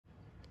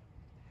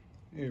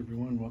Hey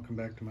everyone, welcome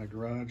back to my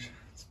garage.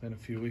 It's been a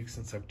few weeks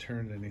since I've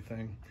turned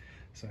anything,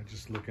 so I'm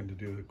just looking to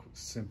do a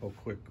simple,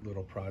 quick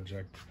little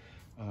project.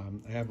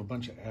 I have a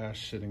bunch of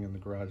ash sitting in the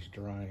garage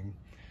drying.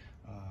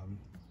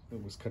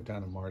 It was cut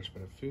down in March,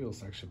 but it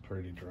feels actually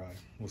pretty dry.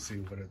 We'll see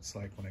what it's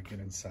like when I get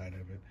inside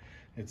of it.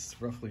 It's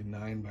roughly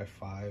 9 by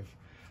 5.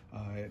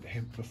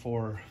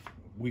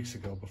 Weeks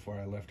ago, before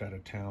I left out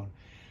of town,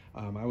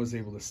 I was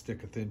able to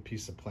stick a thin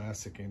piece of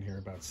plastic in here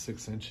about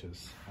 6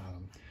 inches.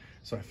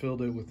 So I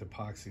filled it with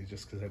epoxy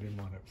just because I didn't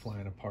want it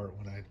flying apart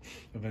when I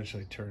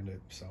eventually turned it.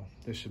 So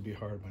this should be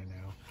hard by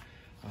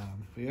now.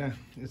 But yeah,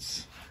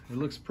 it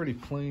looks pretty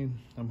plain.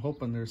 I'm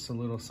hoping there's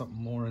something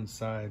more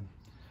inside.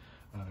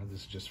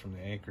 This is just from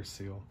the anchor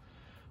seal.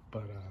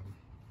 But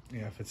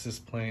yeah, if it's this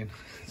plain,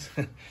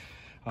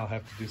 I'll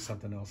have to do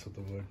something else with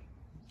the wood.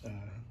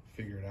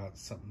 Figure it out,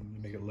 something to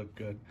make it look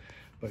good.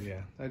 But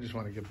yeah, I just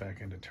want to get back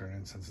into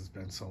turning since it's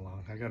been so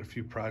long. I got a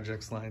few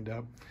projects lined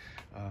up,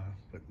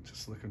 but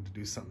just looking to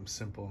do something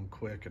simple and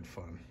quick and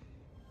fun.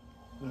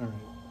 All right,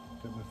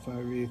 got my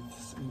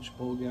 5/8 inch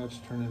bowl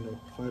gouge turned into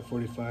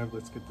 5/45.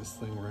 Let's get this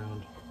thing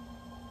round.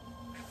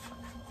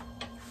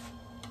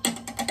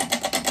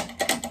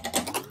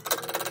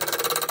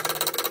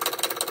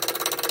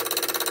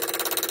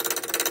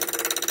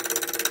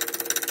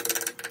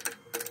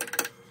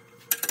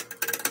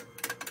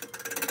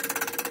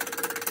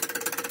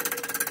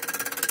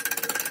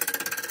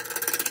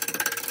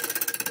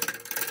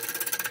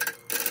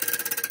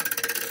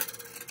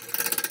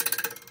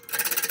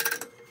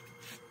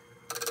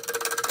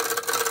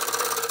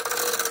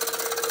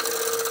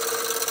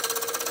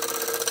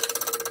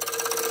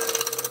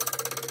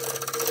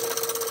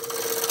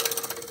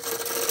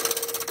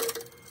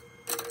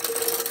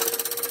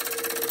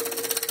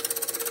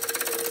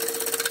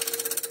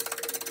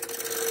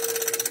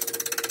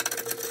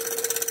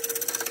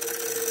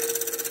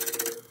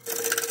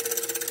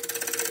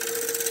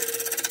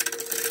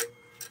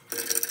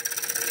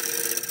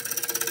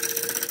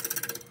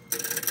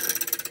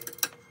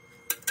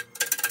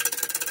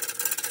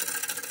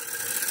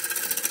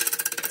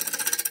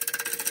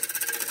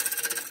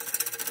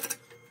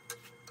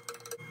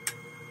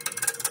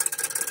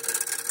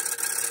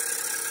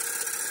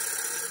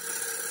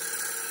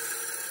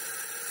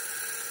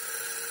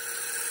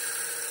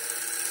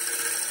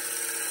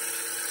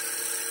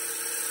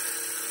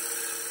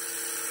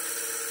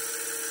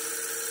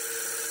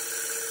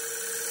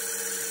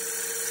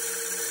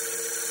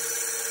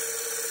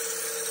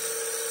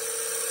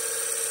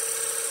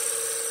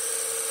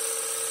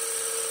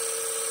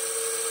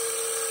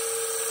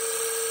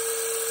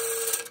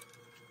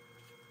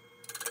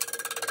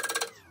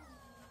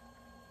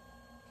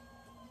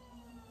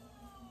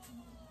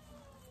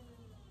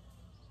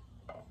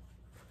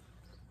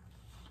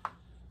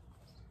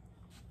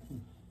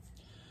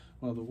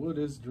 Well, the wood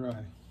is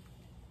dry.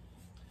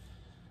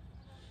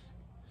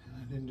 And I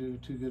didn't do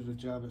too good of a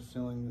job at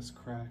filling this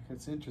crack.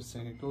 It's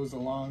interesting, it goes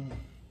along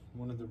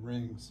one of the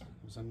rings.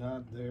 There's a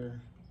knot there.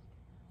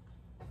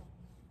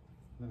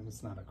 No,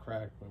 it's not a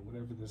crack, but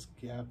whatever this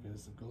gap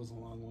is, it goes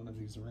along one of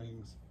these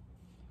rings.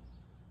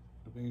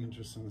 It'll be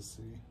interesting to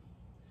see.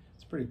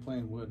 It's pretty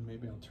plain wood.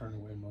 Maybe I'll turn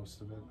away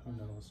most of it, who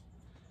knows.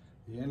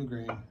 The end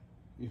grain,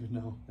 even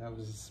though that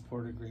was a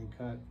supported grain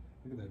cut,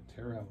 look at that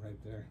tear out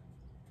right there.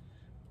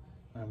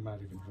 I'm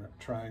not even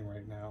trying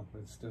right now,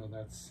 but still,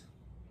 that's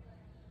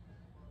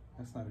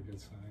not a good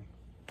sign.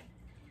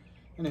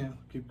 Anyhow,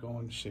 keep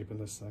going, shaping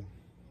this thing.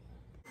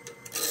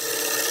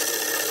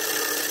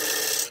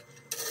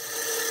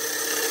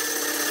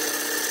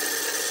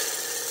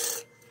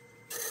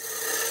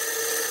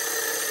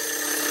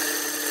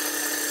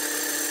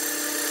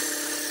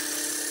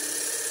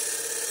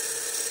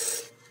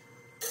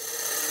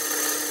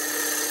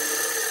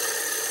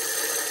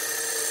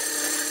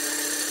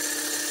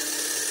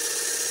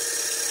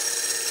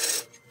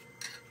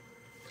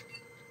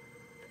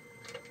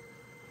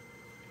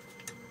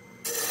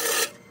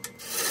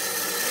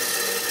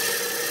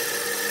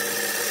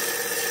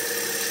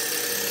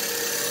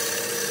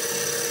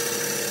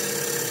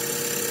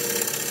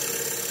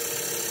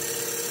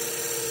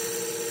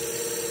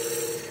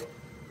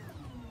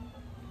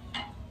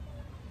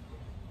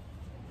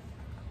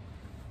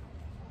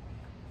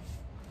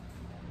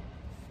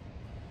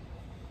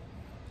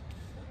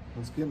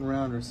 It's getting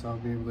rounder, so I'll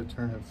be able to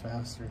turn it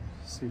faster.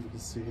 See if you can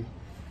see.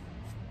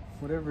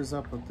 Whatever's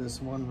up with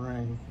this one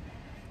ring,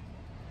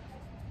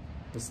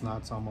 this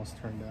knot's almost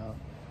turned out.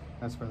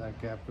 That's where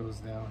that gap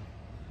goes down.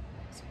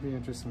 So it'll be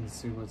interesting to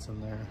see what's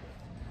in there.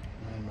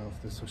 I don't know if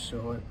this will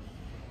show it.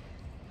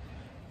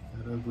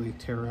 That ugly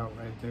tear out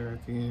right there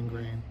at the end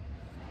grain.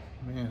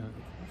 Man,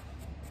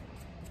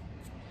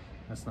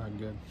 that's not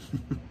good.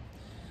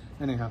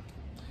 Anyhow,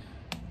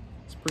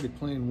 it's pretty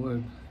plain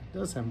wood. It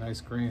does have nice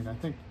grain. I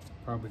think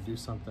probably do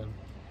something,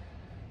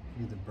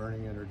 either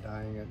burning it or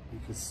dyeing it. You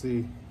can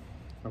see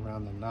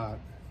around the knot,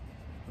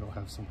 it'll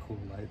have some cool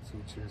light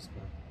features,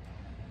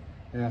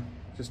 but yeah,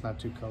 just not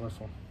too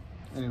colorful.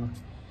 Anyway,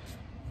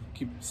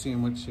 keep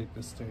seeing what shape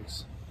this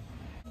takes.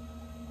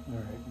 All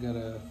right, got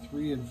a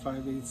 3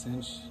 5/8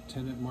 inch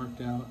tenon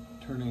marked out,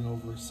 turning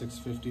over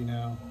 650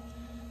 now.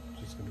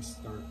 Just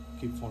gonna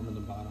keep forming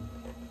the bottom.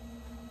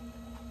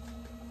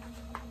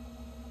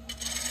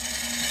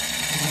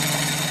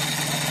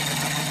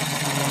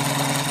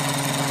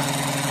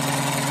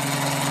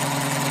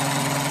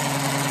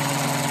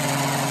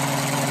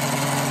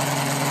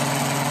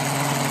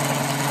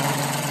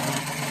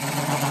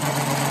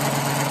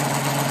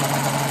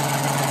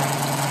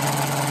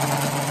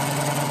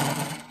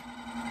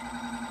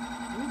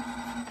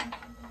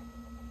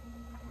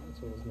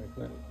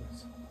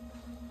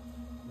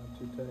 Not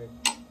too tight.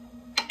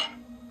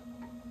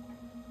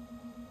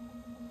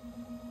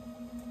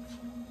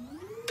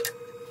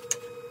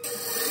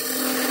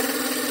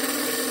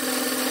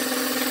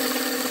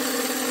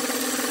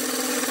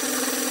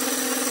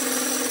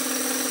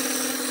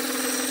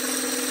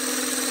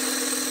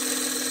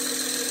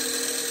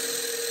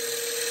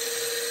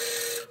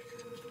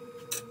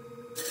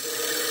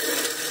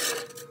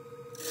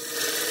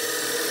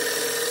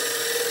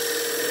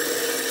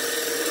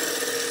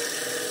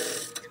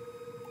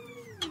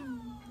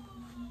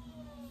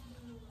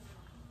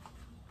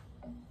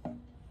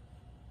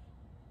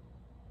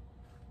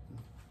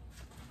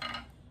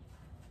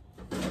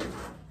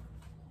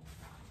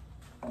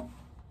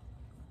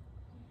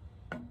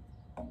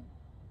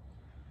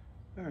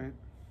 All right,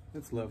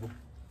 it's level.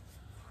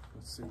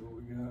 Let's see what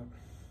we got.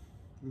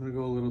 I'm gonna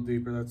go a little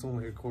deeper. That's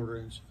only a 1/4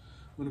 inch.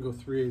 I'm gonna go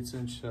 3/8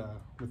 inch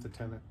with the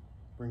tenon.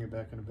 Bring it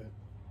back in a bit.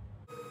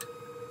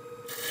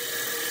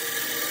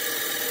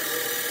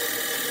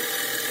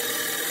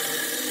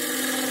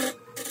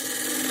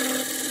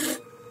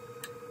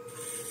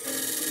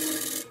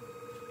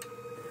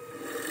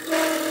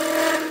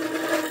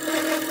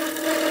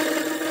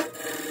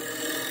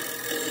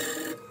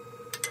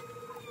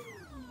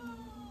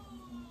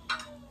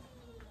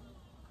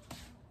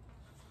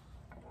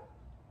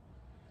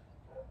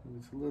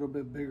 It's a little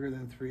bit bigger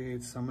than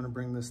 3/8, so I'm going to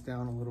bring this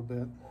down a little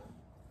bit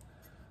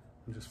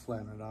and just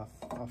flatten it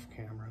off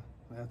camera.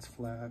 That's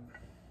flat.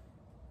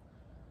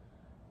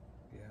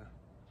 Yeah,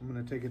 I'm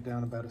going to take it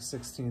down about a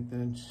 1/16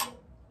 inch.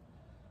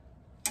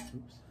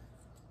 Oops.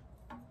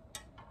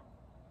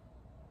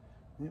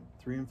 Yep,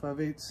 3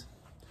 5/8.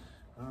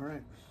 All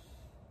right.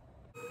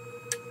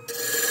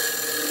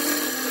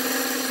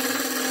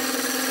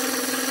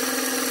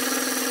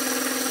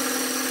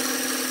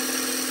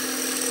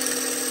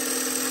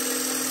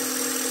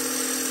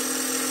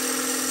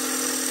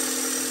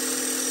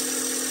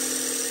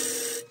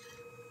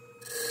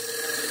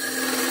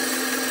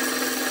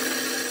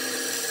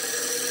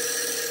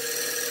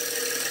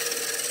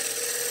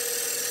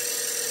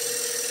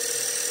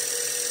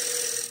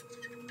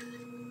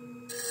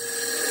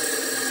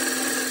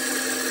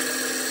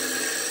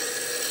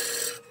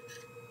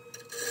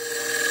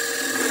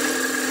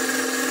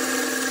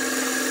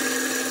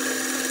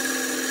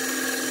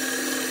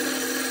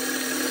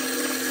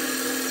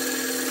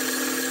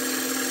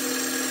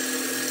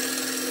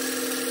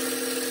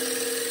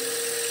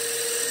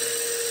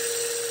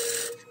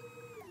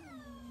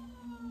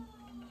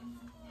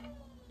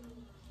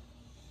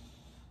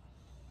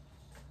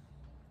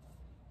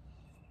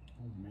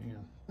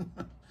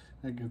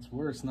 That gets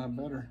worse, not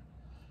better.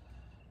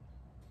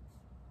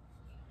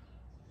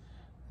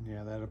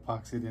 Yeah, that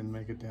epoxy didn't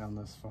make it down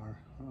this far.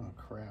 Oh,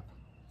 crap.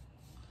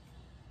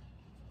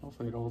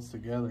 Hopefully it holds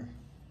together.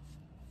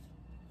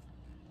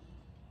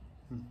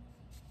 I'm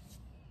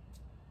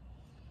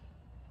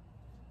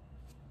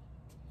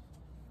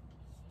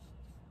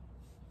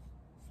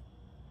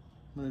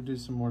gonna do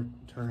some more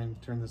turning,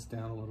 turn this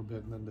down a little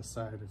bit, and then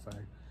decide if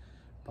I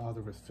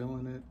bother with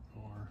filling it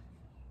or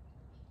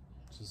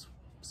just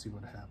see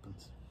what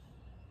happens.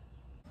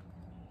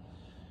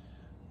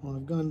 Well,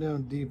 I've gone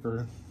down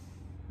deeper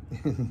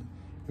and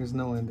there's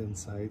no end in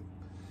sight.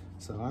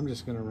 So I'm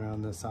just gonna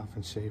round this off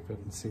and shape it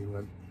and see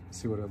what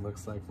it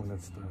looks like when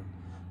it's done.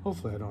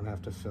 Hopefully I don't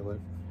have to fill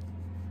it.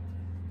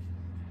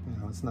 You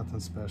know, it's nothing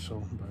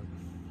special, but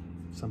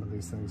some of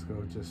these things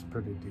go just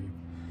pretty deep.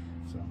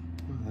 So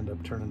I'll end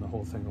up turning the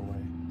whole thing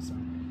away. So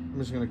I'm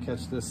just gonna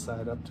catch this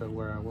side up to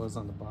where I was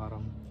on the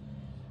bottom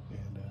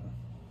and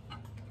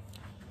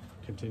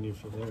continue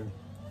for there.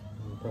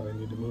 I'll probably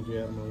need to move you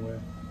out of my way.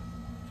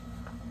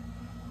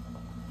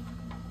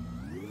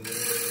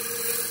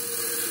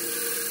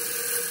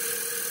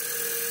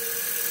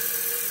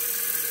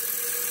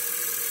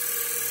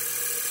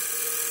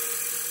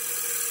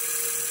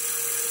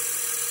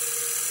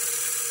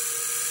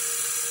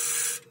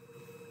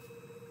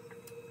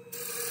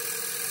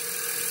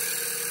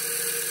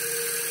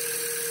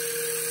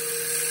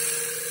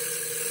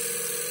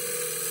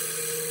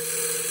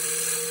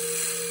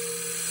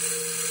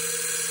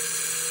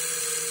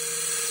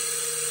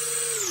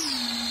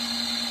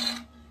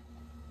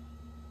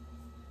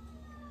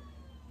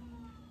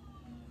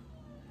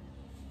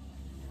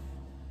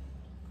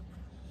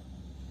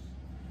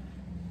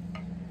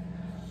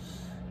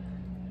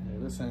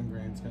 This end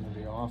grain's going to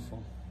be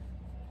awful.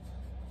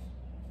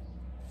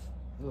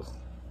 Ugh.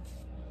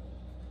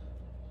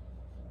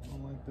 I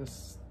don't like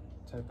this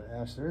type of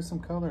ash. There is some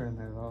color in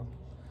there though.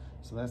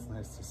 So that's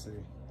nice to see.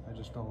 I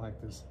just don't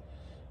like this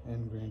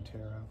end grain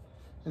tear out.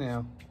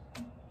 Anyhow,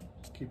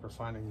 keep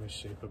refining this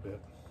shape a bit.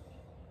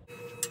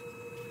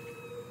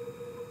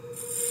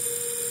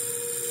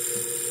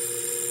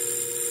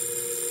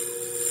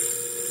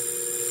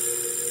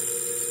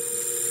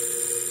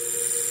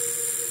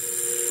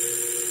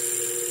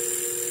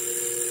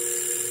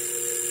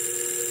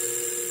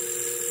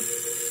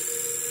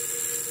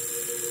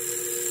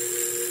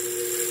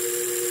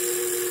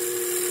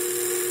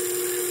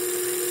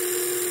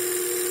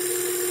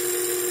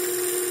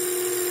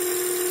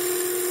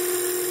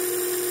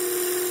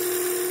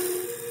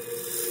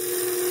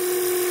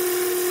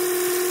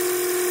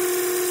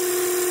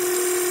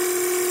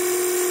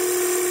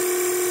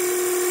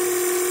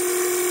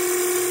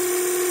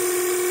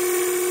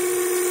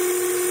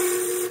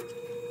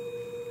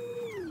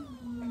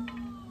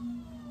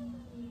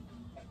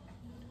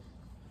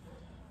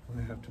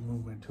 I have to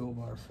move my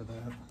toolbar for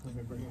that. Let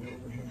me bring it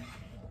over here.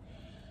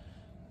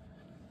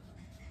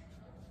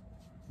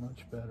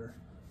 Much better.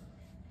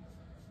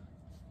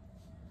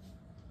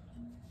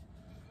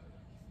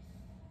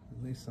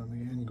 At least on the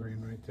end grain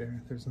right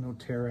there. There's no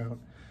tear out.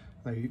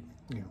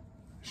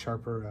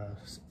 Sharper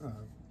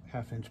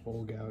half-inch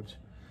bowl gouge.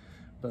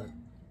 But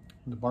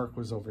the bark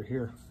was over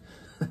here.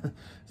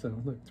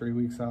 So look, 3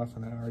 weeks off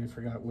and I already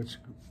forgot which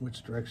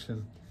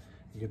direction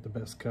you get the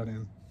best cut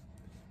in.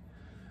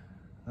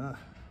 At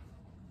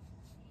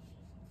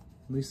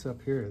least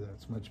up here,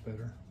 that's much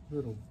better.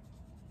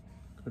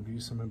 Could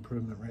use some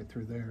improvement right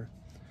through there,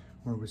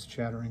 where it was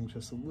chattering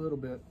just a little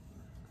bit,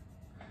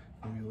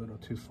 maybe a little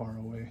too far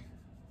away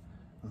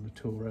on the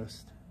tool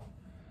rest.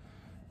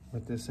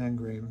 But this end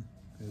grain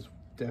is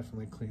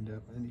definitely cleaned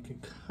up, and you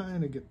can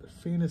kind of get the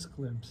faintest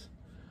glimpse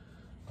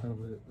of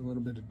a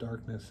little bit of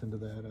darkness into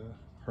that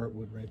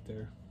heartwood right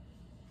there.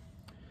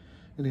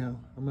 Anyhow,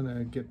 I'm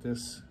gonna get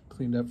this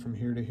cleaned up from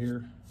here to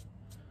here,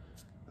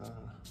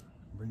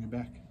 bring it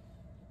back.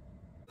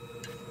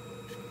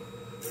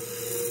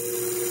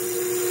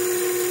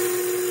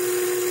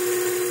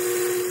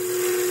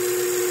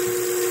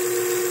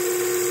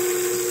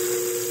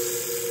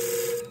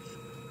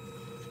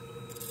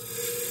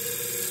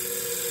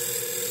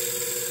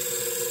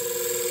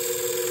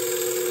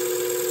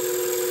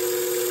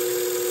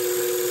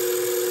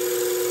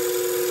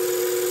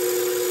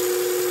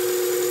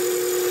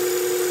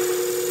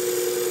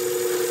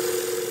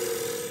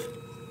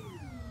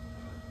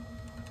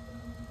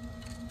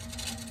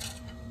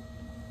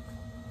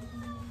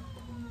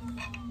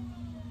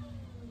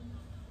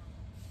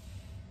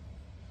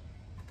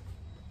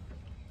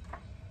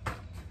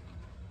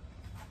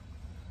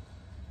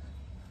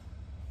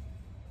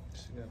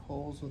 You got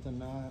holes with a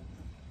knot.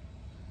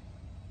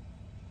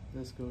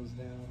 This goes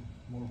down,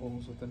 more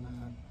holes with the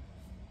knot.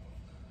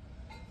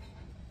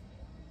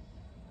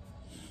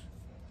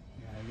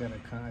 Yeah,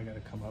 I gotta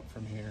come up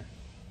from here.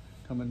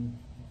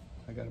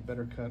 I got a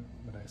better cut,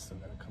 but I still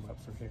gotta come up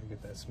from here and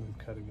get that smooth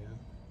cut again.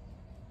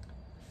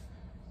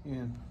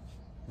 And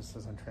this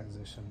doesn't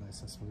transition nice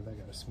and smooth. I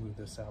gotta smooth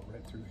this out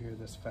right through here,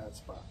 this fat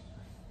spot.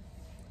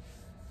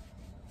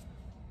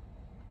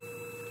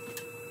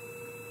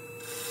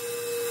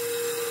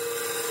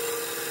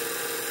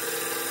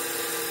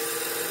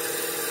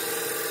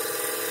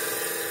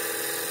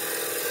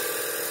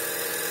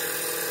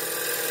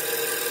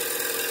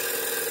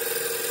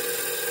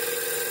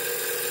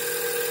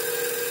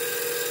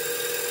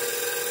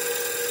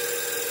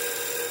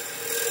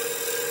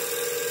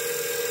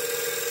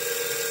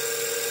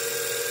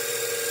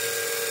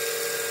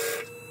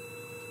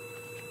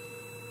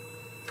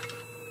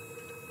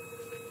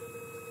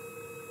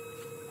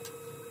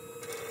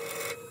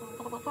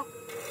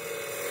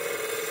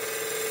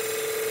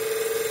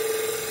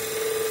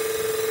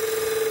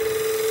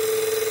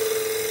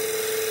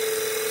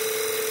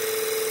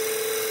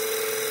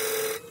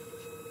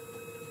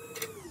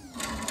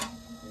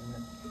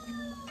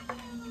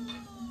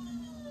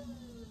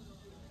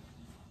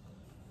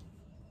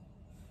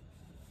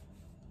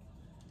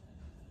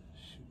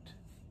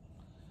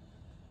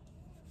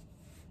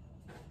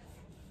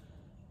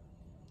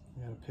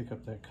 Pick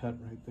up that cut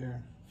right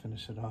there,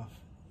 finish it off.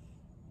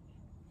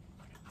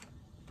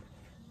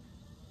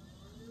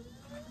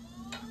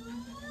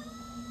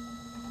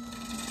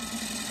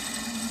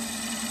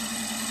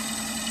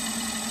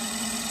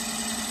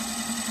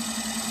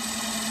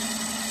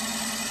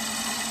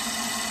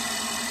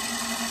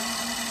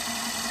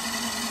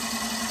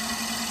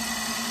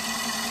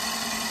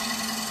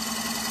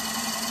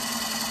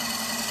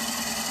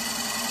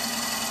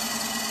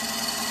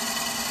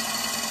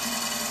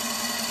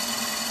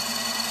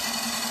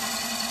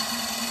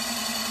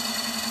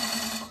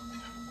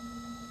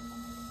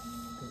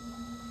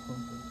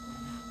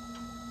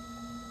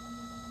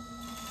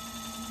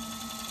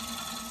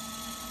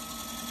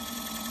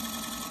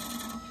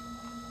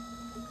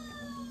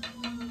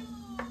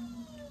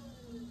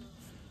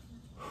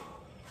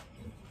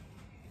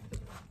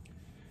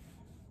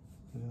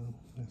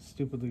 I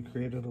stupidly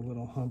created a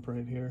little hump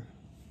right here.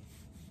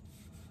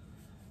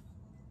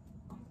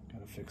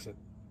 Gotta fix it.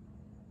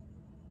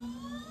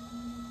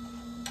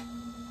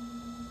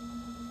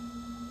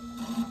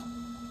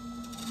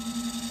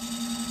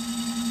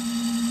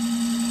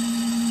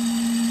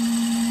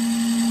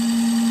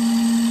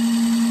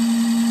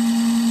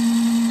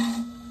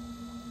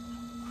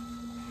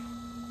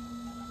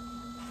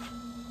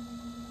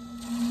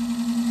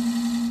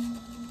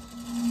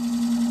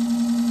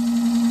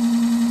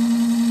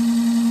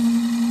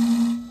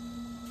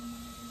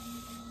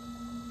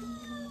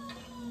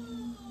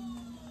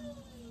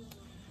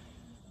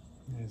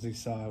 you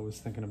saw, I was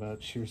thinking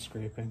about shear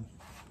scraping.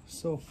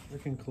 So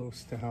freaking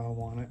close to how I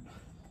want it.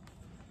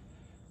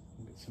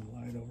 Get some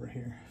light over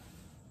here.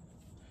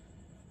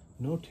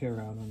 No tear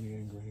out on the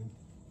end grain.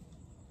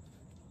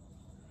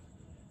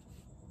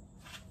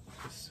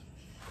 Just,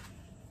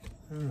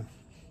 I don't know,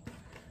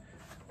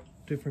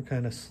 different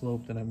kind of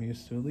slope than I'm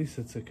used to. At least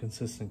it's a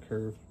consistent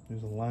curve.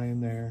 There's a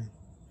line there.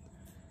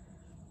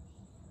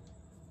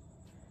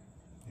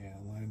 Yeah,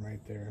 a line right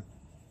there.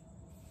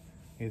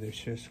 Either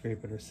shear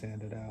scrape it or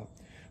sand it out.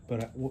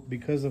 But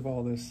because of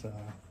all this,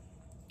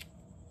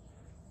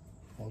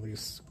 all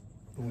these,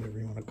 whatever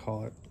you want to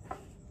call it,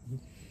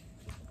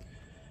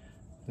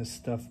 this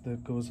stuff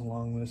that goes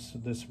along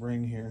this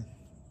ring here,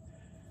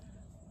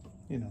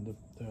 you know,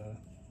 the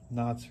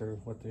knots are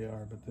what they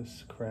are, but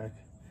this crack,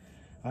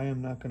 I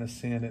am not going to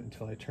sand it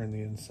until I turn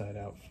the inside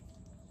out,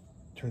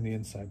 turn the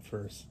inside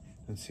first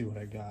and see what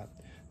I got.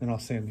 Then I'll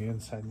sand the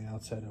inside and the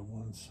outside at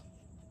once,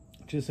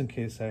 just in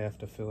case I have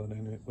to fill it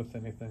in with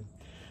anything.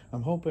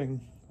 I'm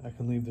hoping I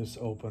can leave this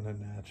open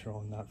and natural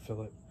and not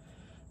fill it.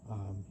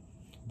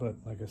 But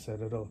like I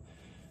said, it'll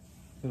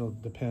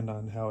depend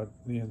on how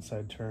the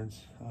inside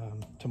turns.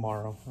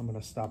 Tomorrow, I'm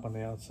gonna stop on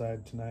the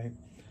outside tonight.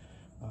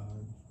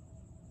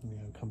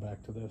 Come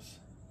back to this.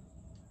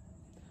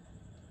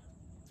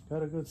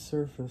 Got a good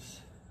surface.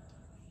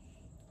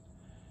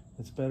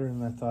 It's better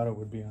than I thought it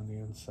would be on the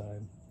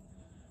inside.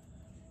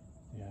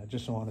 Yeah, I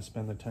just don't want to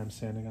spend the time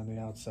sanding on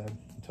the outside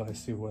until I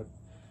see what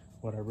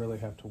I really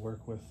have to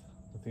work with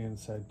the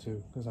inside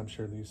too, because I'm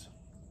sure these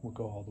will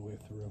go all the way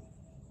through.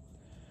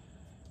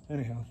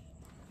 Anyhow,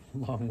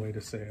 long way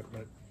to say it,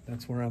 but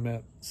that's where I'm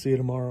at. See you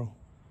tomorrow.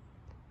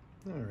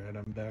 All right,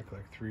 I'm back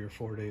like 3 or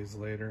 4 days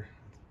later.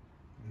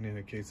 In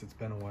any case, it's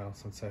been a while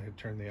since I had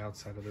turned the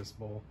outside of this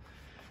bowl.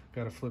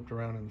 Got it flipped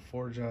around in the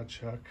 4-jaw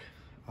chuck.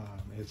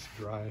 It's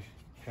dry,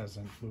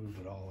 hasn't moved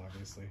at all,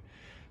 obviously.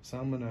 So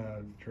I'm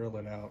gonna drill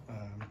it out,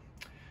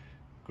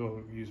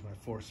 go use my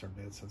forcer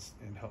bits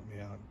and help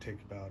me out, take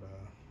about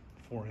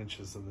 4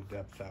 inches of the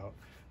depth out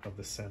of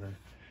the center.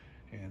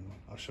 And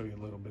I'll show you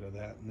a little bit of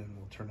that, and then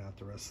we'll turn out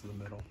the rest of the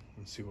middle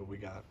and see what we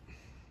got.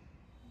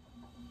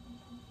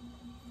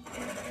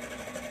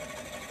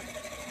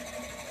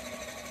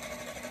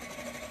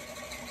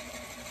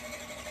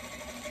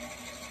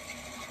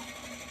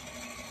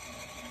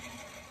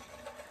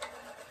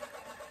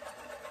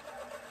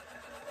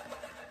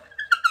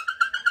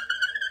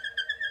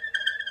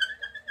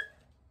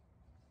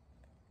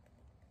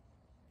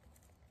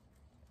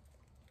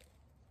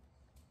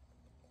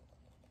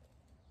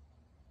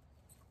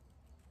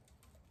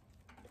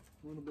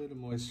 A little bit of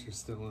moisture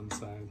still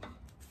inside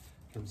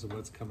in terms of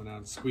what's coming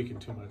out. It's squeaking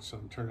too much, so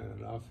I'm turning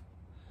it off.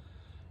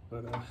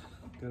 But got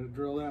it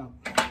drilled out.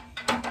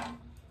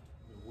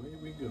 Away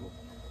we go.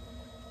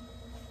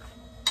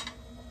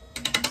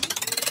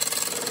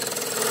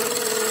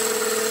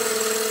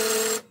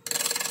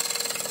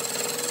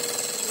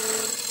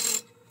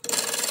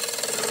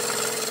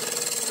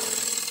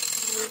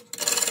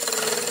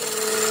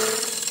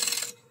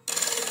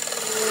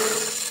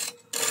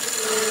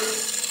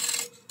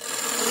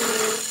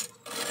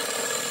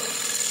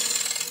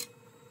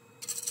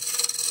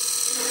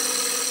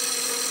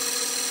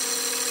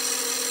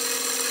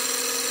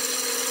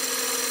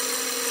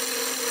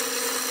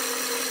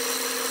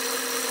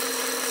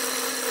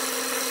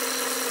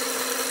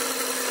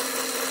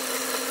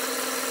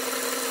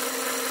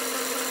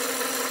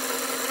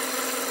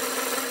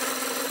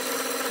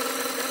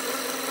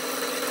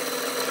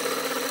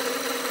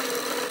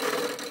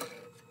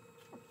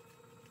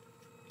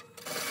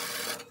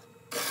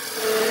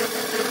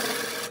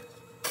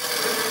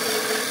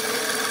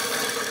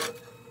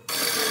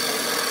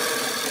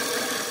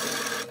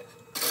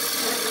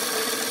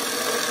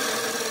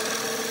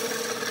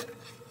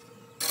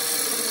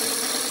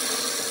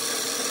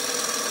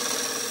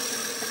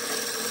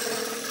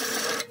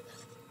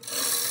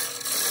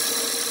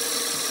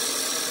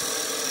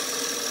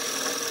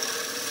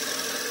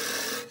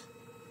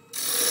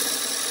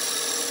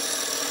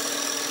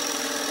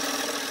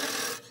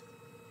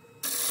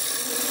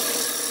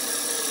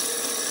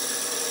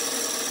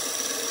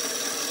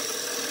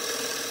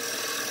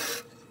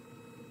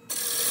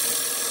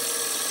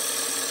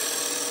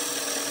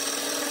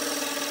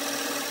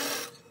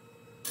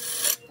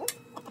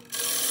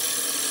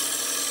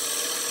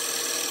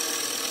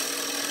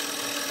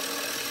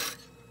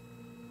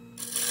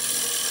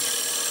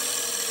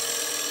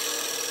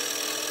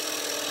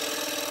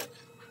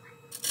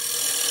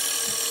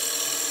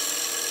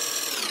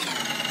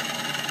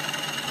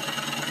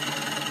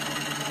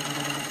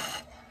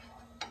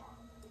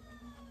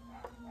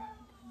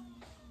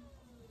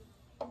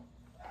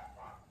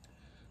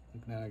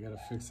 Now I gotta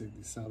fix it.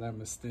 You saw that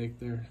mistake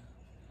there?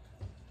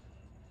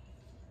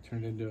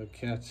 Turned into a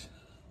catch.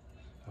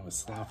 I was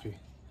sloppy.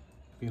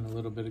 Being a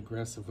little bit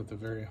aggressive with the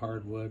very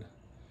hard wood.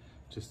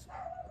 Just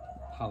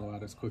hollow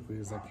out as quickly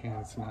as I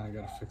can. So now I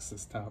gotta fix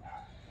this top.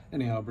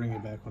 Anyhow, I'll bring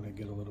it back when I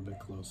get a little bit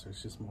closer.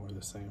 It's just more of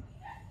the same.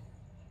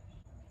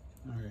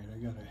 All right, I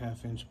got a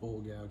 1/2 inch bowl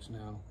gouge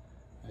now.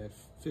 I have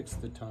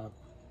fixed the top.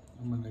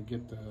 I'm gonna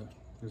get the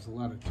there's a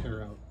lot of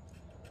tear out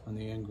on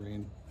the end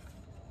grain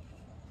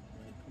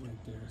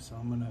right there. So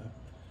I'm gonna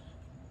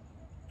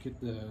get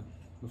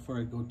before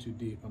I go too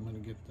deep, I'm gonna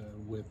get the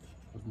width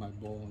of my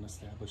bowl and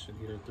establish it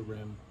here at the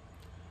rim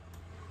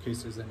in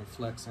case there's any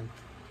flexing.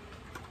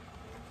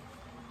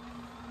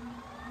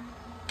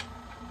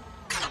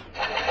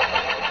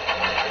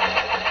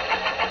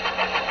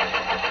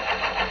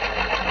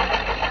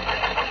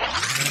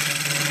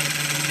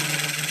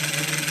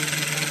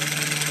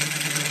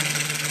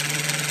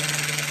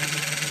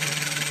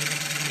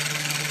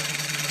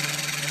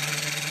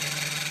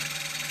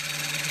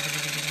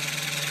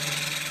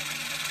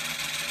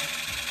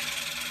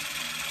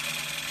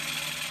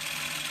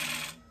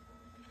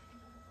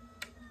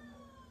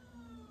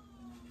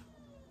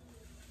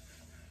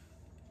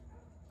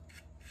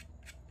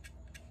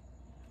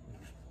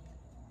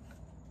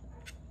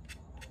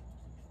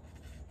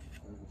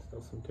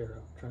 Still some tear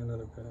out. Try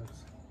another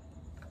pass.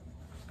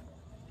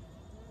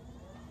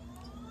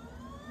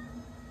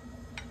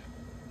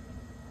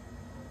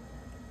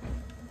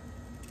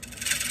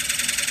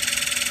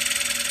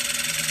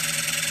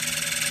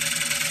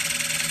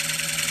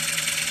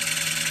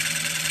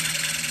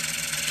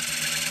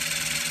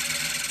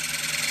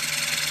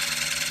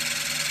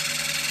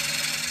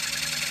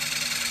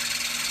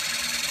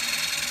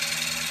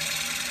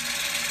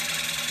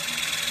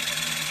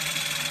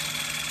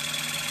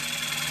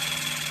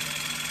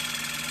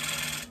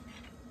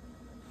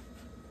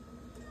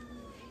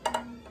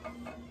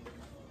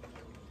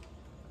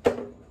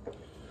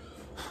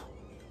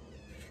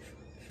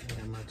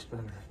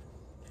 Better.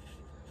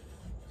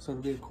 So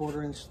it'll be a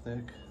 1/4 inch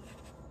thick.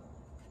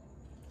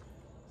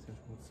 See if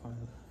we can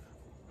find.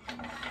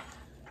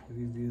 Give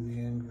you a view of the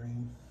end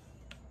grain.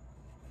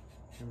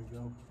 Here we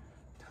go.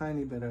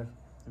 Tiny bit of,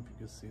 if you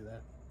can see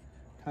that,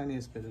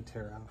 tiniest bit of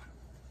tear out.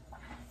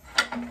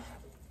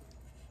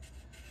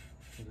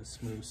 It is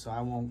smooth, so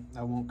I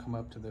won't come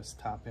up to this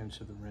top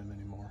inch of the rim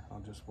anymore.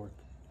 I'll just work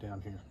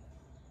down here.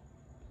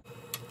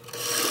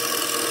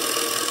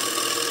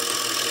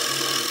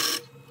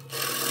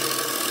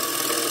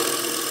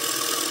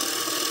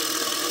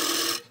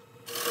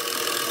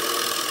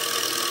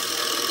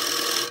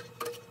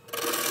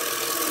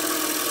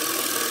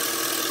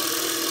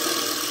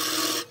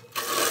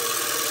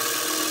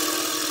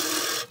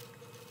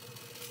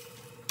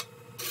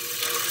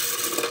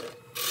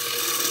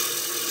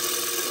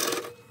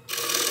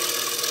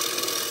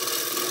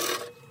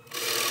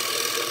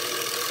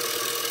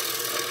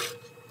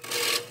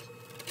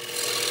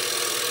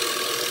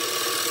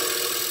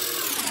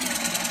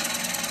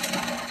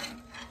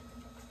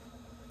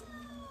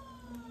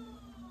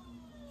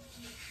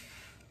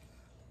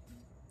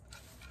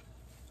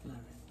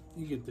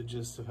 You get the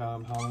gist of how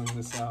I'm hollowing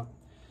this out.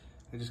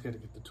 I just got to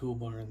get the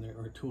toolbar in there,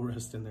 or tool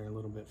rest in there a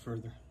little bit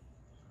further.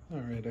 All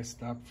right, I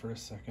stopped for a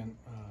second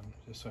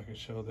just so I could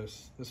show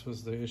this. This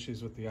was the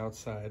issues with the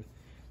outside.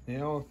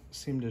 They all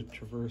seem to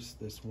traverse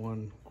this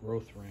one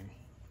growth ring.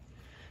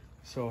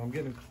 So I'm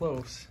getting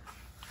close.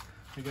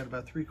 I got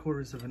about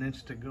 3/4 of an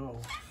inch to go.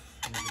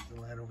 Let me get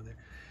the light over there.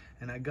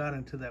 And I got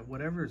into that,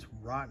 whatever's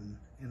rotten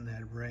in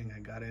that ring, I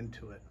got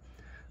into it.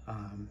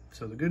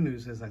 So the good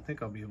news is I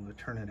think I'll be able to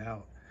turn it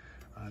out.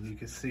 You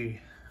can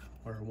see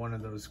where one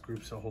of those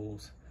groups of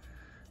holes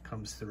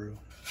comes through.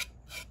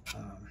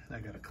 I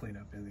got to clean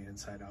up in the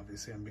inside,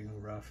 obviously I'm being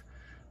rough,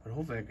 but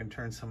hopefully I can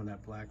turn some of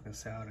that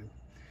blackness out, and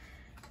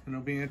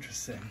it'll be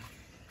interesting.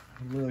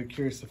 I'm really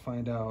curious to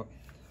find out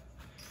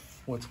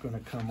what's going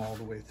to come all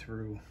the way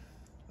through,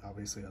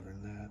 obviously other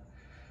than that,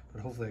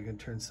 but hopefully I can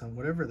turn some,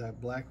 whatever that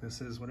blackness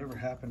is, whatever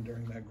happened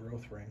during that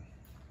growth ring,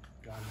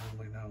 God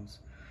only knows.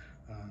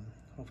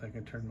 Hopefully I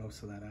can turn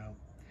most of that out.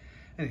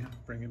 Anyhow,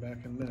 bring it back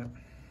in a minute.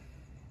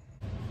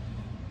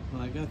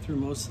 Well, I got through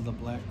most of the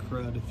black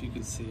crud, if you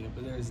could see it,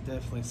 but there's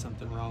definitely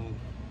something wrong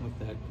with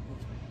that,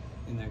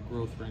 in that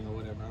growth ring or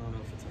whatever. I don't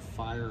know if it's a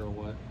fire or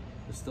what.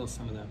 There's still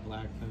some of that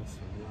blackness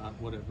or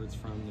whatever it's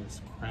from.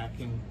 There's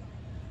cracking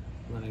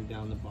running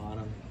down the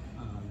bottom.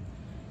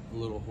 A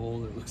little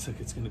hole that looks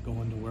like it's going to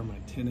go into where my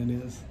tenon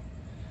is.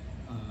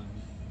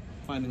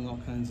 Finding all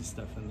kinds of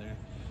stuff in there.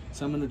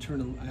 So I'm going to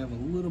turn, I have a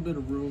little bit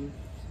of room.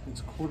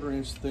 It's 1/4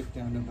 inch thick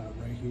down to about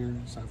right here.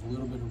 So I have a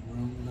little bit of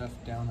room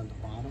left down at the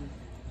bottom.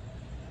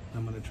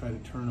 I'm going to try to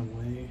turn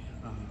away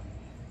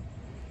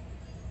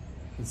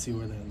and see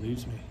where that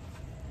leaves me.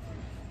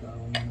 God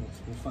only knows.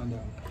 We'll find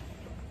out.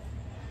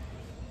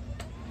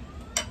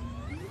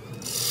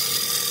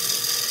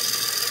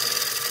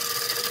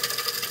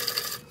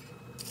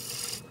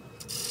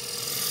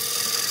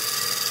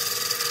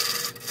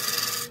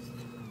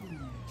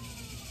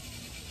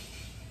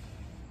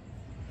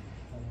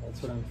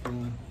 That's what I'm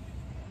feeling.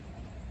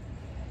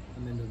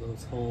 I'm into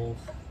those holes.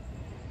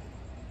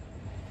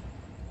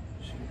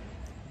 Shoot.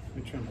 Let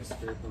me try my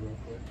scraper real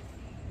quick.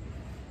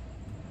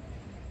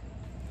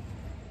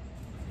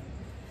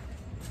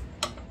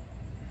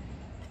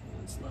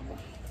 That's level.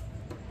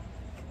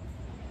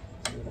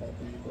 See what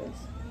happens with this.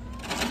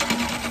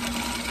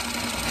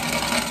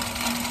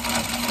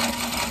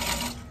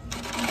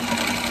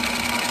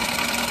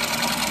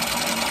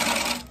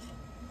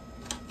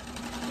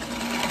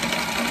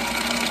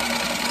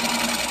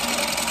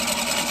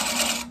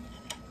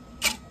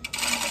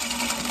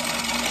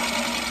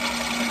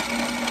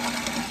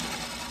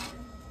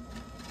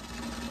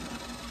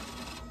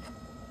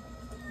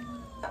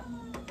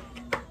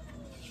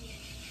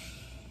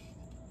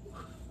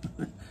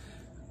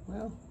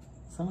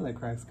 some of that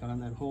crack's gone.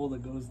 That hole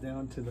that goes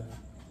down to the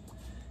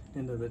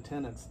into the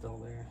tenant's still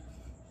there.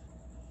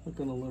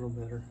 Looking a little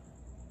better.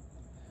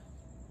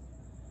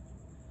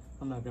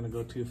 I'm not gonna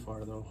go too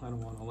far though. I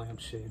don't want a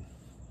lampshade.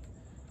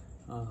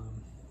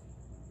 I'm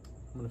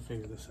gonna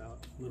figure this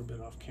out a little bit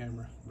off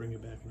camera. Bring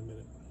it back in a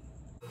minute.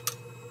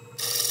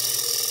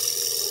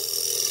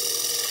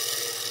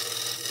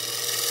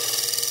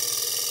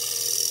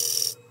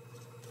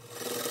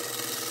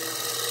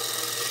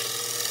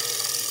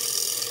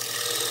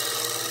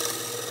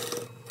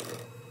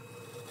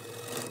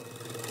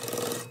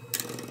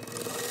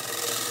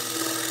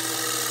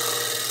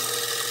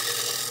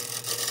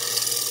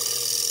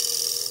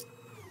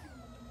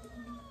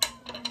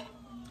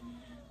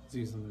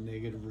 Using the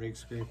negative rake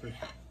scraper.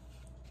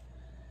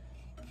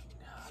 God,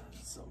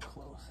 it's so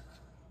close.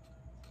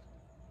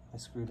 I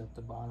screwed up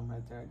the bottom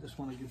right there. I just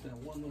want to get that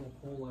one little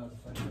hole out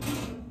if I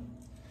can.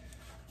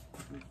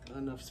 Make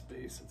enough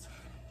space. Let's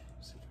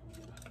see if I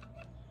can get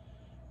a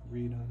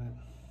read on it.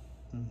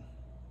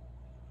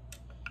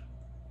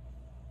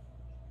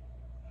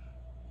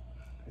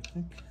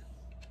 I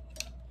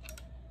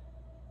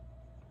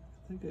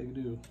think I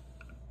do.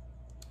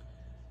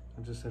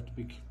 I just have to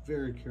be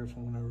very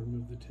careful when I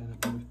remove the tenant,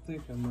 but I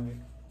think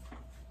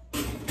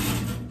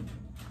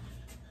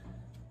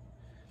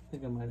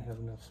I might have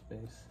enough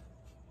space.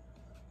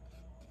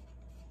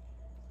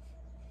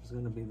 There's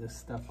going to be this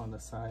stuff on the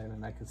side,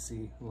 and I can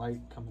see light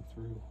coming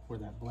through where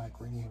that black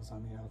ring was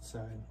on the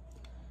outside.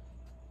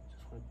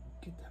 Just want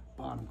to get that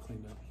bottom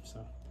cleaned up,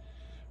 so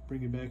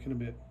bring you back in a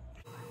bit.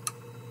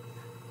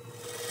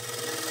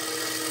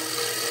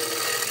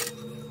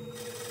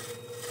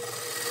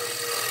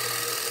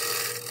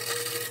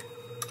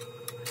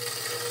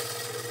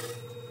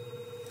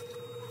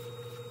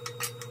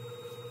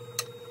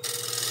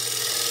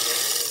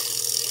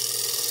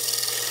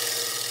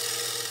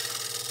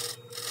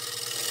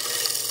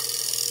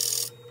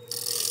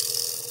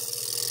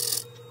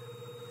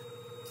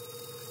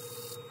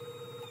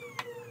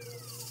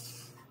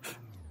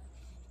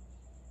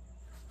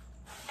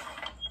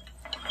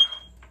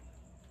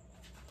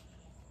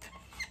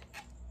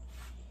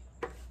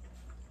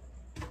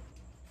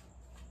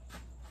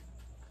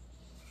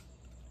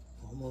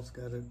 Almost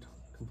got it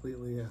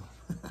completely out.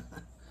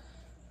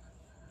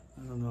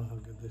 I don't know how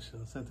good this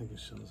shows. I think it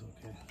shows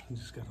okay. I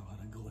just got a lot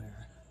of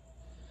glare.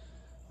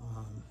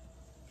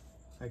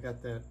 I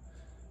got that,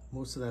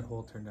 most of that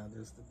hole turned out.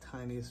 There's the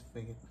tiniest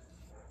faint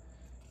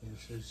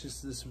inch. There's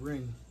just this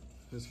ring,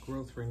 this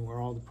growth ring where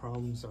all the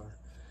problems are.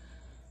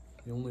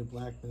 The only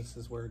blackness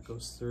is where it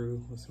goes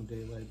through with some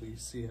daylight, but you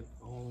see it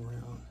all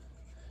around.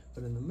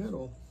 But in the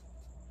middle,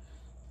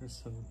 there's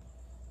some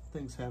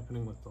things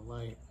happening with the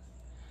light.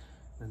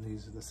 And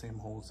these are the same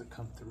holes that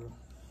come through.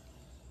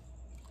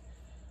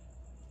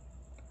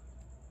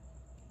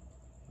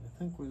 I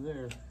think we're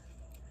there.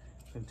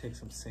 I'm gonna take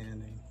some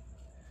sanding.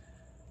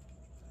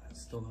 I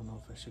still don't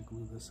know if I should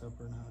glue this up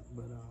or not,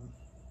 but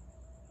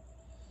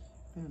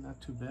yeah, not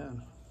too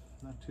bad.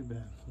 Not too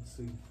bad. Let's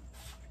see.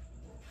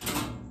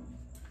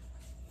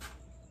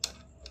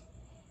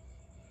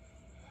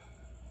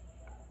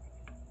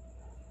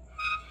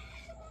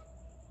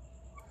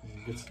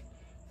 It's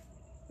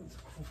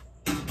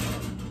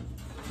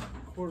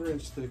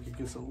quarter-inch thick. It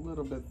gets a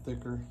little bit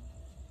thicker,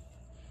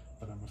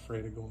 but I'm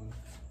afraid of going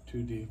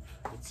too deep.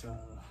 It's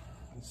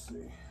let's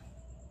see,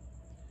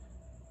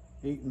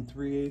 8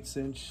 3/8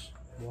 inch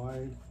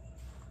wide,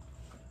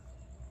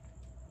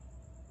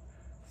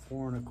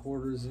 4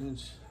 1/4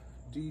 inch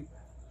deep,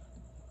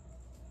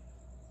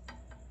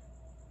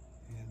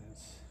 and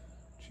it's,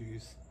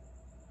 geez,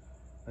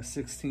 a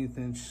 1/16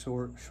 inch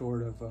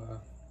short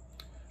of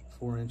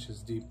 4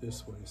 inches deep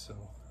this way. So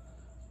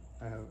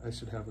I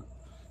should have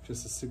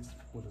just a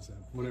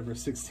whatever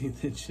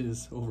 1/16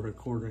 inches over a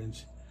 1/4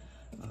 inch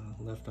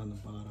left on the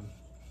bottom.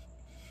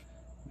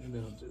 Maybe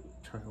I'll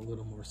try a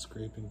little more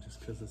scraping just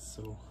because it's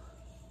so,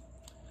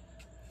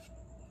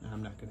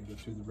 I'm not going to get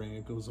through the ring.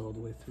 It goes all the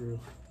way through.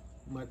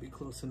 Might be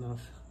close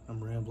enough.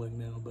 I'm rambling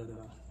now, but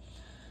I'm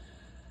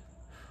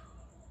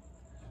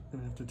going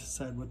to have to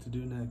decide what to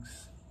do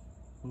next.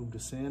 Move to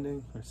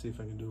sanding or see if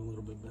I can do a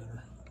little bit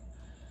better.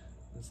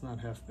 It's not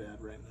half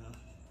bad right now.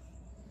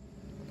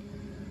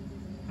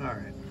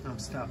 Alright, I'm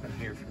stopping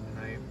here for the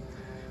night.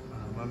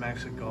 I'm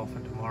actually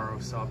golfing tomorrow,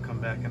 so I'll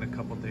come back in a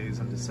couple days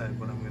and decide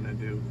what I'm going to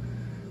do.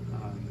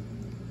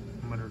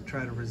 I'm going to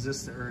try to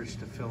resist the urge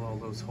to fill all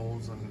those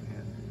holes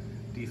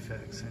and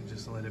defects and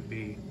just let it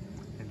be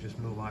and just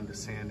move on to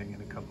sanding in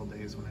a couple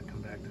days when I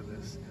come back to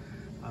this.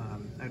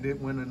 I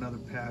did win another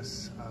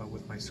pass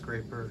with my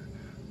scraper,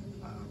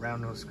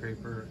 round nose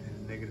scraper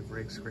and negative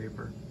rake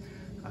scraper.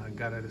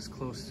 Got it as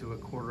close to a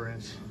 1/4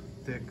 inch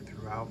thick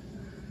throughout,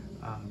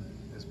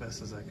 as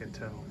best as I could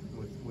tell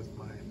with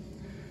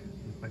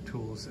my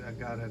tools. I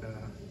got it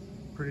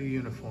pretty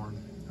uniform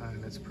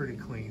and it's pretty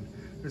clean.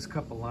 There's a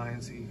couple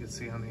lines that you can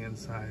see on the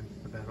inside,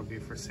 but that'll be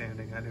for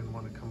sanding. I didn't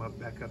want to come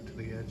back up to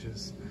the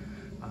edges.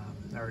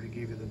 I already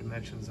gave you the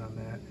dimensions on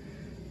that.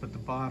 But the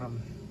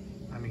bottom,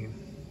 I mean,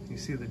 you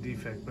see the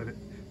defect, but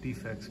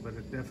defects, but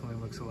it definitely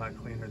looks a lot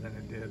cleaner than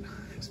it did,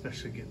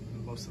 especially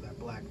getting most of that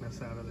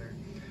blackness out of there.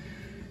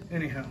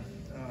 Anyhow,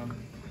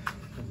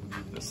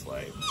 move this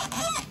light.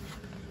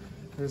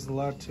 There's a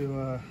lot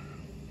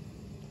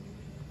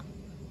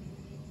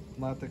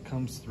that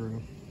comes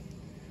through,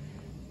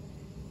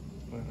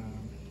 but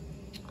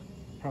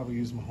probably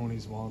use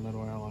Mahoney's walnut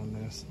oil on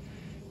this.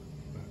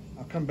 But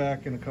I'll come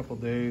back in a couple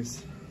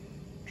days,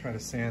 try to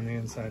sand the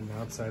inside and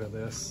outside of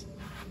this,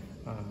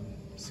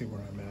 see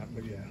where I'm at.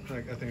 But yeah,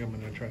 I think I'm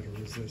gonna try to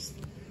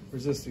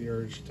resist the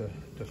urge to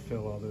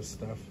fill all this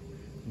stuff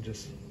and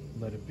just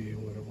let it be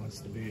what it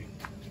wants to be.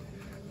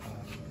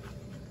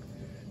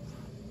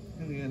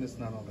 In the end, it's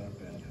not all that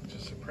bad. It's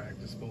just a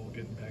practice bowl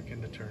getting back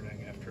into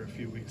turning after a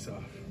few weeks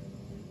off.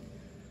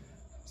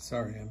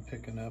 Sorry, I'm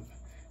picking up.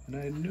 And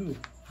I knew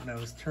when I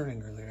was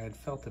turning earlier, I'd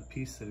felt a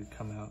piece that had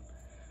come out,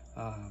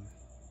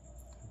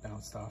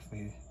 bounced off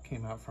me,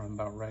 came out from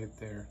about right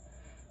there.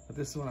 But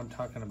this is what I'm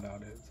talking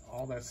about. It's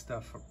all that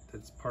stuff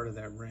that's part of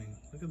that ring.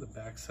 Look at the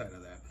back side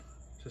of that,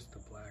 just the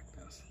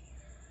blackness.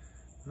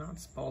 Not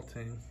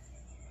spalting.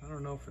 I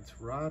don't know if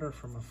it's rot or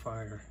from a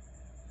fire.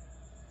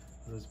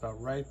 It was about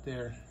right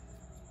there.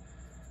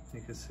 You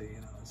can see,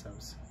 you know, as I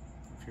was,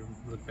 if you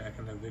look back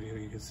in that video,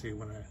 you can see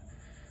when I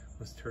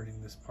was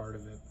turning this part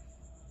of it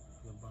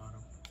on the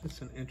bottom.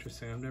 It's an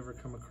interesting, I've never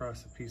come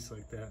across a piece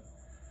like that,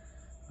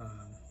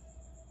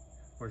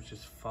 where it's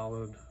just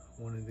followed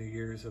one of the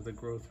years of the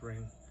growth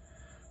ring.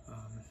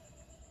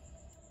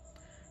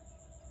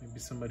 Maybe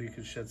somebody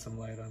could shed some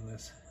light on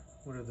this.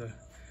 What are the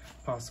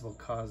possible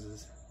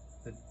causes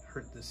that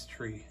hurt this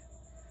tree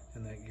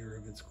in that year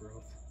of its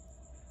growth?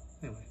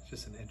 Anyway, it's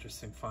just an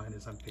interesting find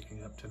as I'm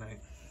picking up tonight.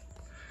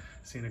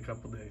 See you in a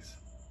couple days.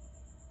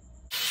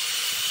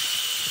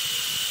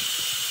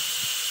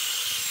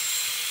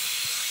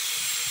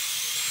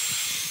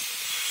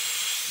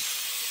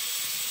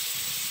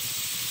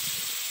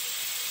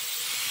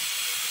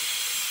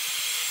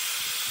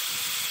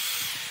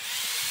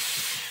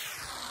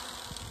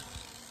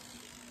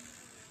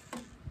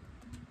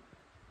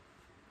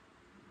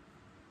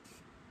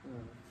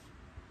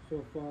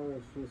 So far,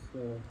 it's just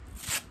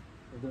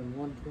I've done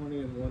 120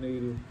 and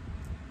 180.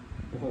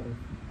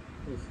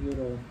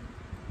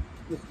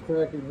 This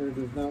cracking here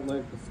does not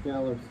like the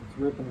scallops. It's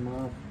ripping them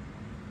off.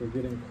 They're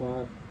getting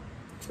caught,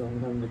 so I'm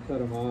having to cut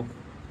them off.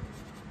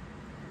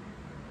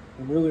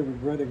 I'm really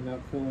regretting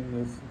not filling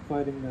this,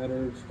 fighting that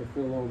urge to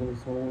fill all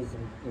those holes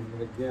and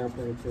that gap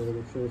right there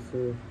that shows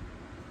through.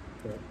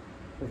 But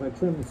if I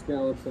trim the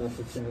scallops off,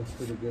 the chance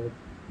pretty good.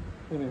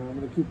 Anyway, I'm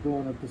going to keep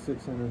going up to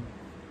 600.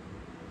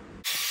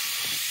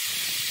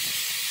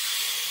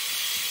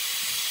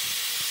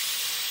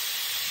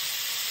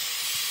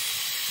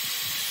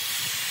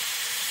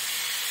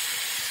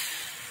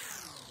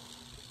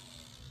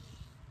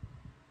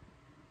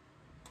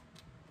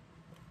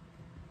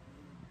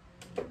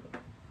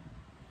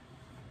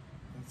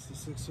 That's the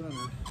 600. Get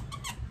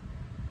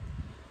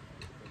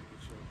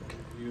you a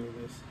better view of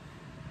this.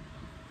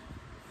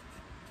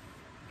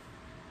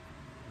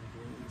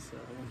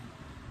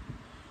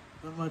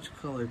 Not much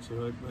color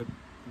to it, but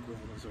the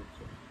grain is okay.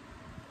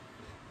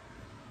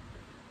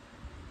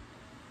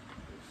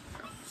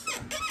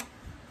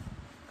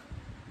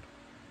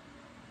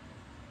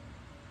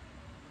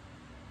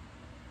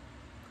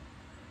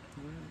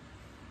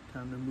 Alright,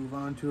 time to move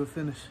on to a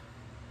finish.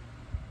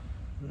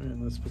 Alright,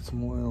 let's put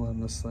some oil on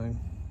this thing.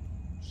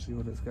 See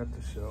what it's got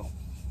to show.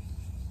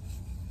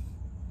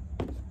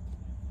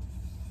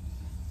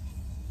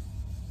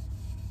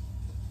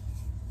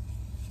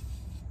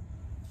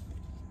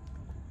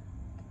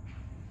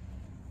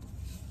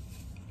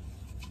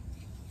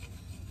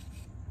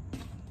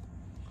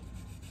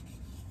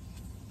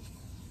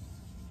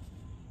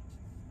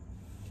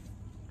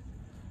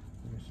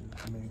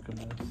 Make a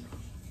mess.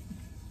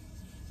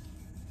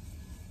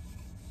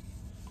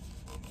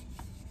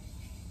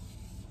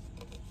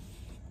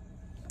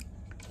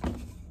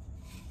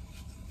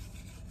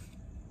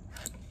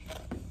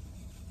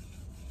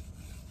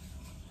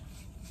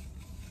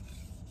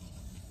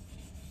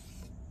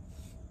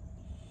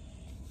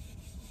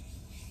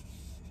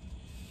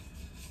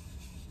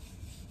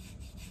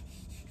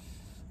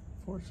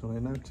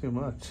 Fortunately, not too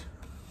much.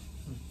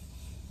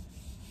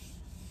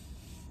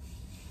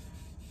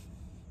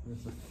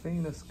 There's the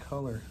faintest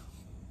color.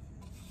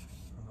 I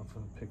don't know if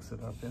it picks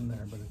it up in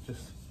there, but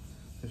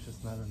there's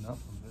just not enough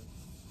of it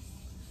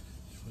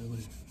to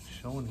really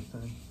show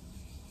anything.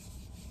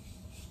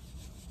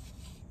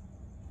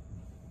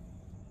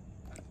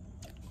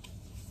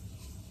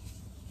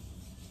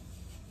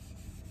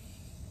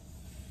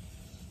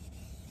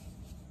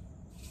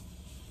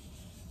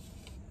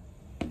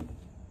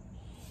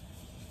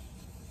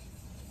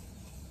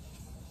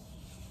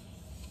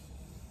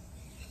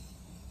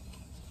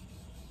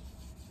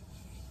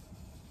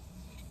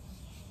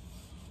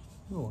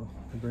 Oh,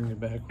 I'll bring it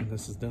back when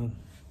this is done.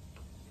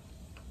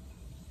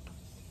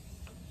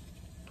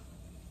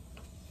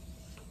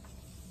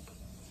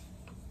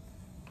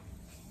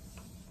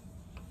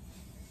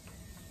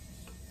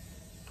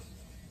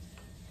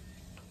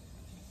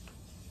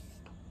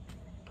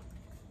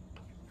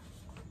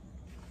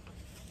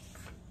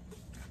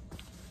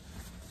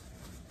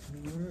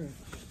 Alright.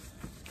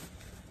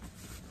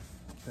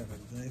 Got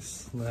a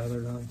nice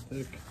lathered on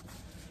thick.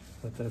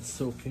 Let that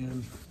soak in,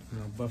 and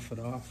I'll buff it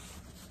off.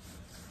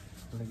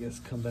 And I guess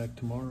come back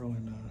tomorrow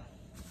and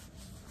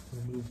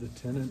remove the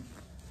tenant.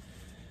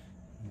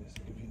 Just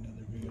give you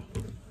another view.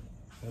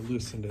 I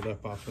loosened it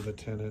up off of the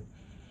tenant.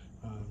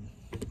 I'm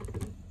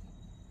gonna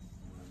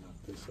knock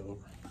this over.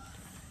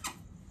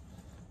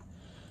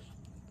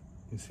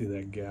 You see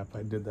that gap?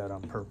 I did that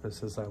on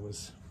purpose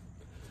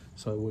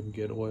so I wouldn't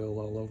get oil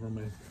all over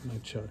my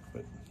chuck.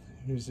 But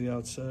here's the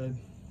outside.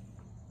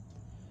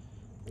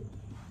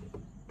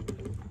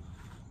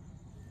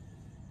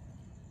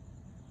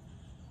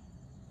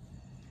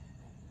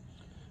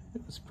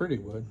 It's pretty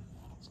wood.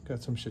 It's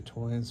got some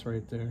chatoyance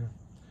right there.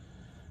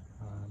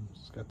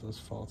 It's got those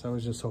faults. I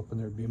was just hoping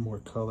there'd be more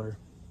color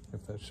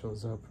if that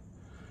shows up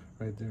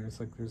right there. It's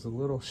like there's a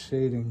little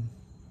shading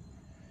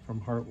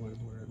from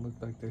heartwood where it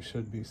looked like there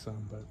should be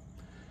some, but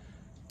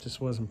just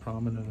wasn't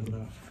prominent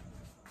enough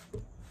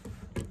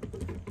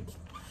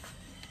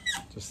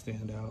to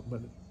stand out.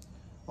 But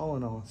all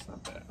in all, it's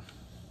not bad.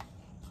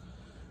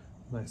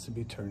 Nice to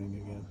be turning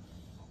again.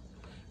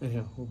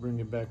 Anyhow, we'll bring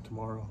it back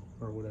tomorrow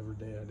or whatever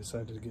day I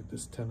decided to get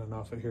this tenant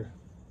off of here.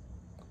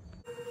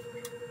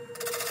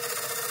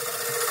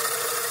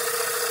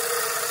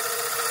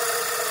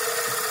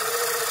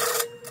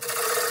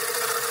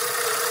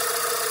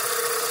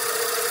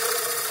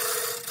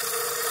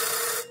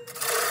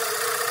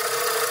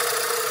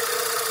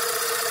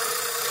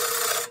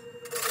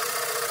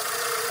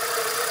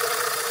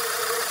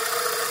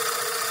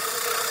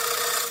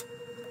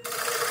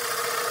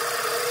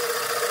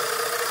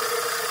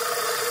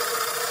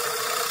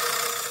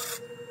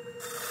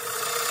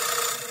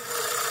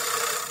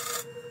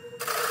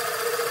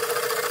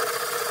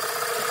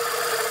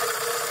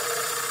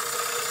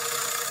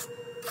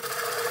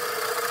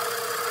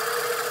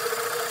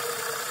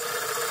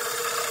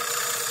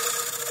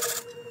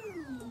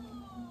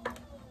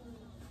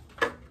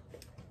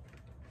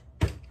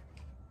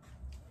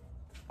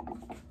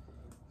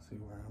 See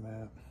where I'm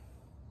at.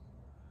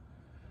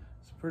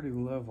 It's pretty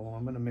level.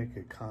 I'm gonna make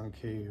it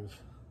concave,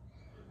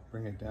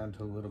 bring it down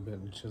to a little bit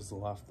and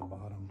chisel off the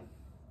bottom.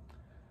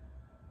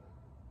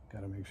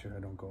 Gotta make sure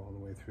I don't go all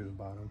the way through the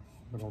bottom,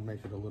 but I'll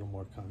make it a little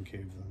more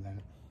concave than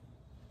that.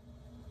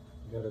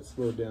 Got it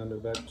slowed down to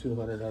about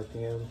 200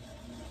 RPM.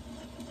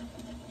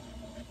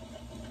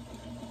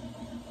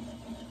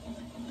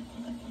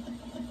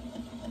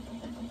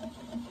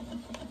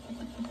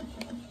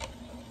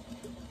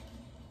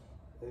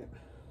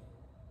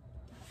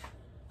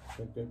 I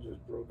think that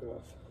just broke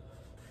off.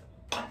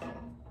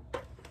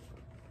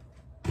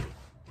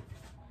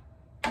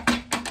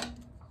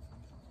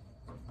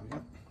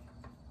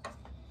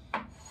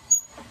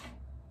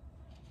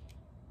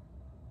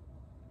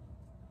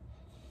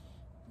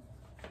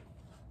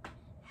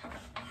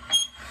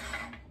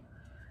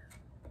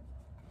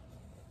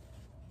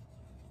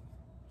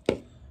 Yep.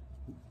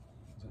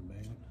 Is that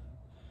banging?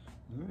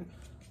 All right,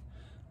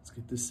 let's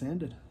get this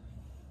sanded.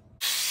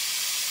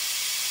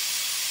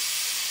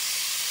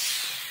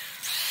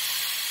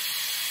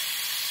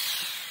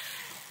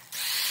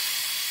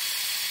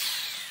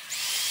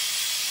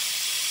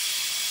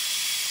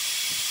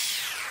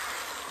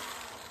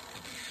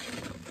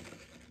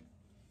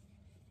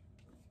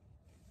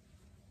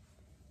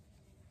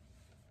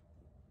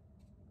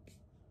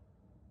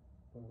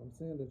 Bottom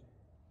sanded.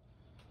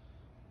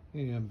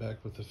 And I'm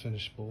back with the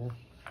finished bowl.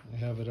 I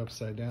have it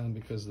upside down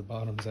because the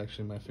bottom's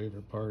actually my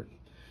favorite part.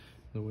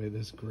 The way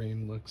this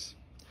grain looks.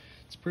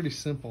 It's pretty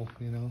simple,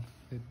 you know.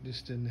 It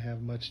just didn't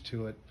have much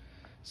to it.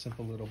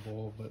 Simple little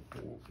bowl, but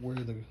where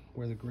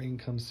the grain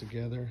comes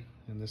together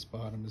and this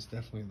bottom is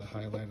definitely the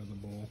highlight of the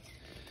bowl.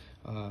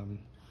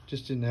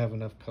 Just didn't have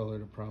enough color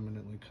to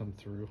prominently come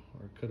through,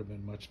 or it could have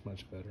been much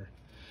better.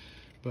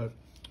 But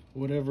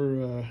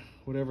whatever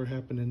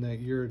happened in that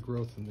year of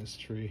growth in this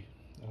tree,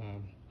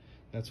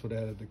 that's what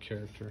added the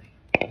character.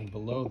 And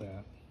below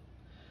that,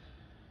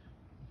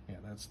 yeah,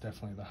 that's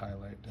definitely the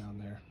highlight down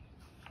there.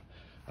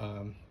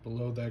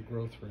 Below that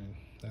growth ring,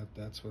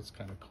 that's what's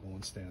kind of cool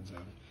and stands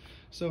out.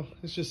 So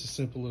it's just a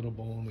simple little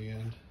bowl in the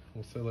end.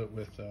 We'll fill it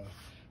with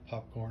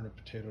popcorn or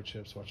potato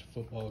chips, watch a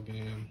football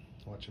game,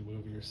 watch a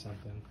movie or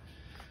something.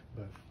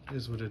 But it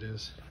is what it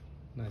is.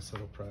 Nice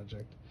little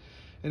project.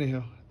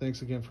 Anyhow,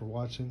 thanks again for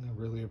watching. I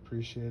really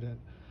appreciate it.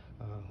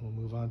 We'll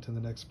move on to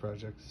the next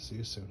project. See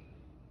you soon.